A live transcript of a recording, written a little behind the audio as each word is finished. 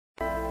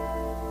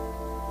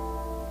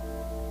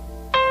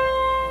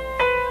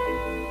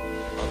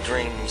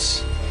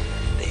dreams,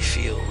 they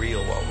feel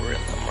real while we're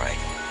in them, right?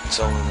 It's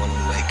only when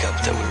we wake up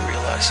that we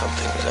realize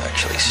something was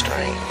actually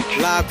strange.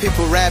 A lot of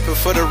people rapping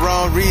for the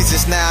wrong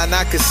reasons now, and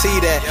I can see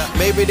that.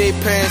 Maybe they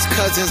parents,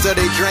 cousins, or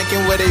they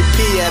drinking where they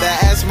pee at.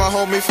 I asked my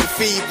homie for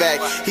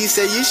feedback. He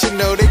said you should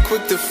know they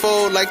quick to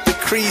fold like the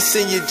crease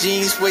in your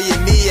jeans where your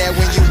knee at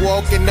when you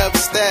walking up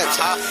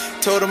steps.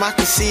 Told him I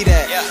could see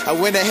that. I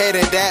went ahead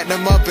and dapped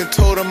him up and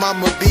told him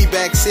I'ma be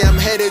back. See, I'm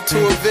headed to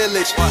a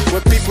village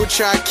where people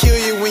try to kill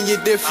you when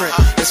you're different.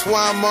 That's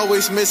why I'm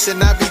always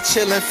missing. I be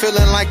chilling,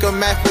 feeling like a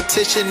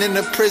mathematician in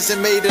a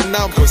prison made of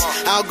numbers.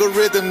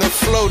 Algorithm, the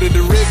flow, the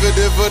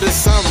derivative of the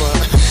summer.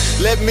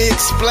 Let me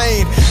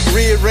explain,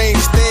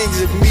 rearrange things.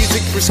 If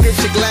music,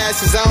 prescription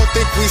glasses, I don't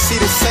think we see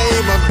the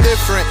same. I'm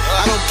different,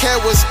 I don't care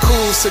what's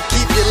cool, so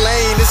keep your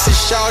lane. This is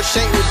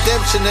Shawshank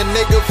Redemption, a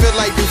nigga feel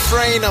like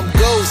Dufresne. I'm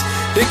Ghost,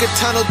 dig a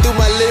tunnel through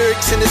my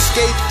lyrics and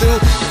escape through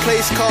a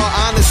place called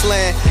Honest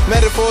Land.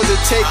 Metaphors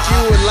that take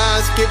you and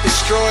lines get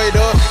destroyed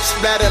or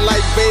splattered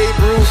like Babe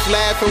Ruth.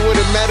 Laughing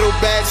with a metal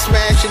bat,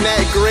 smashing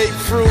that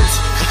grapefruit.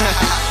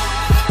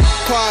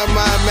 Part of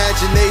my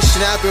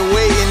imagination, I've been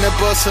waiting to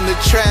bust on the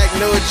track,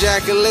 no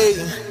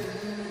ejaculating.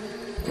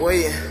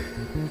 Waiting.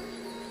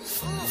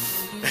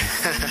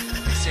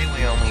 They say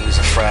we only use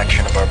a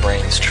fraction of our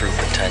brain's true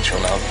potential.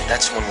 Now,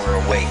 that's when we're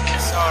awake.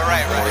 It's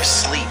alright, When we're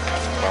asleep,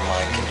 our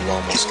mind can do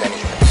almost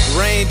anything.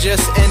 Rain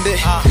just ended.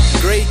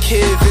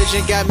 Greykid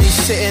vision got me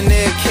sitting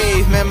in a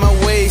cave. Man, my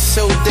way's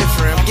so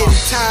different. I'm getting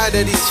tired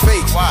of these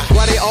fakes.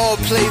 Why they all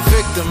play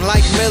victim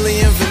like Millie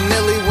and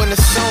Vanilli when the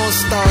song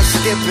starts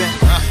skipping.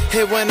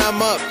 Hit when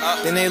I'm up,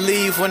 then they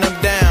leave when I'm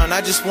down.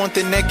 I just want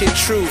the naked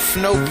truth,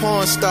 no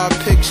porn star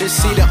pictures.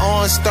 See the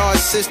OnStar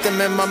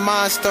system and my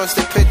mind starts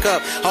to pick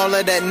up all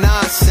of that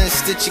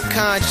nonsense that your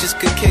conscience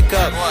could kick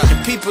up.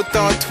 And people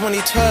thought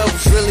 2012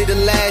 was really the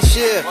last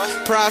year.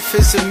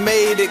 Prophets have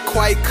made it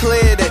quite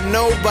clear that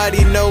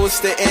nobody knows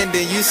the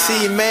ending. You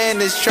see, man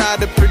has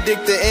tried to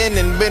predict the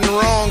ending, been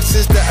wrong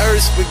since the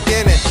earth's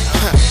beginning.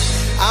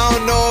 I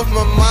don't know if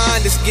my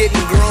mind is getting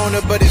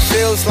growner, but it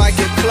feels like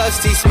it. Plus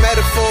these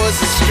metaphors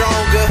are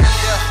stronger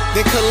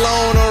than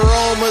cologne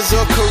aromas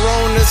or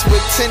coronas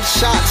with 10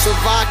 shots of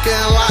vodka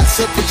and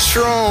lots of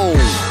Patron.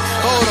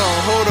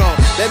 Hold on,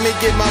 let me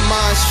get my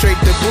mind straight.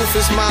 The booth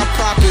is my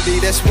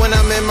property, that's when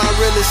I'm in my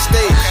real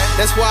estate.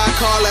 That's why I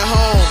call it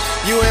home.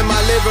 You in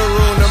my living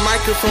room, the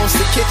microphone's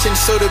the kitchen,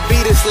 so the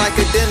beat is like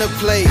a dinner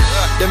plate.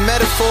 The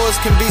metaphors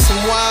can be some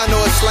wine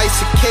or a slice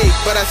of cake,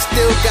 but I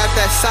still got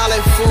that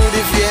solid food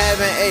if you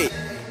haven't ate.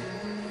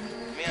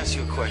 Let me ask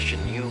you a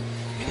question. You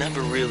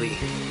never really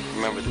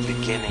remember the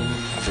beginning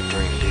of a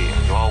dream, do you?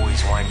 You always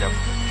wind up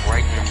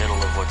right in the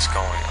middle of what's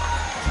going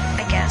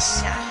on. I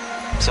guess, yeah.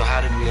 So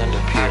how did we end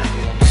up here?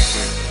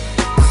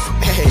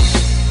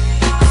 Hey.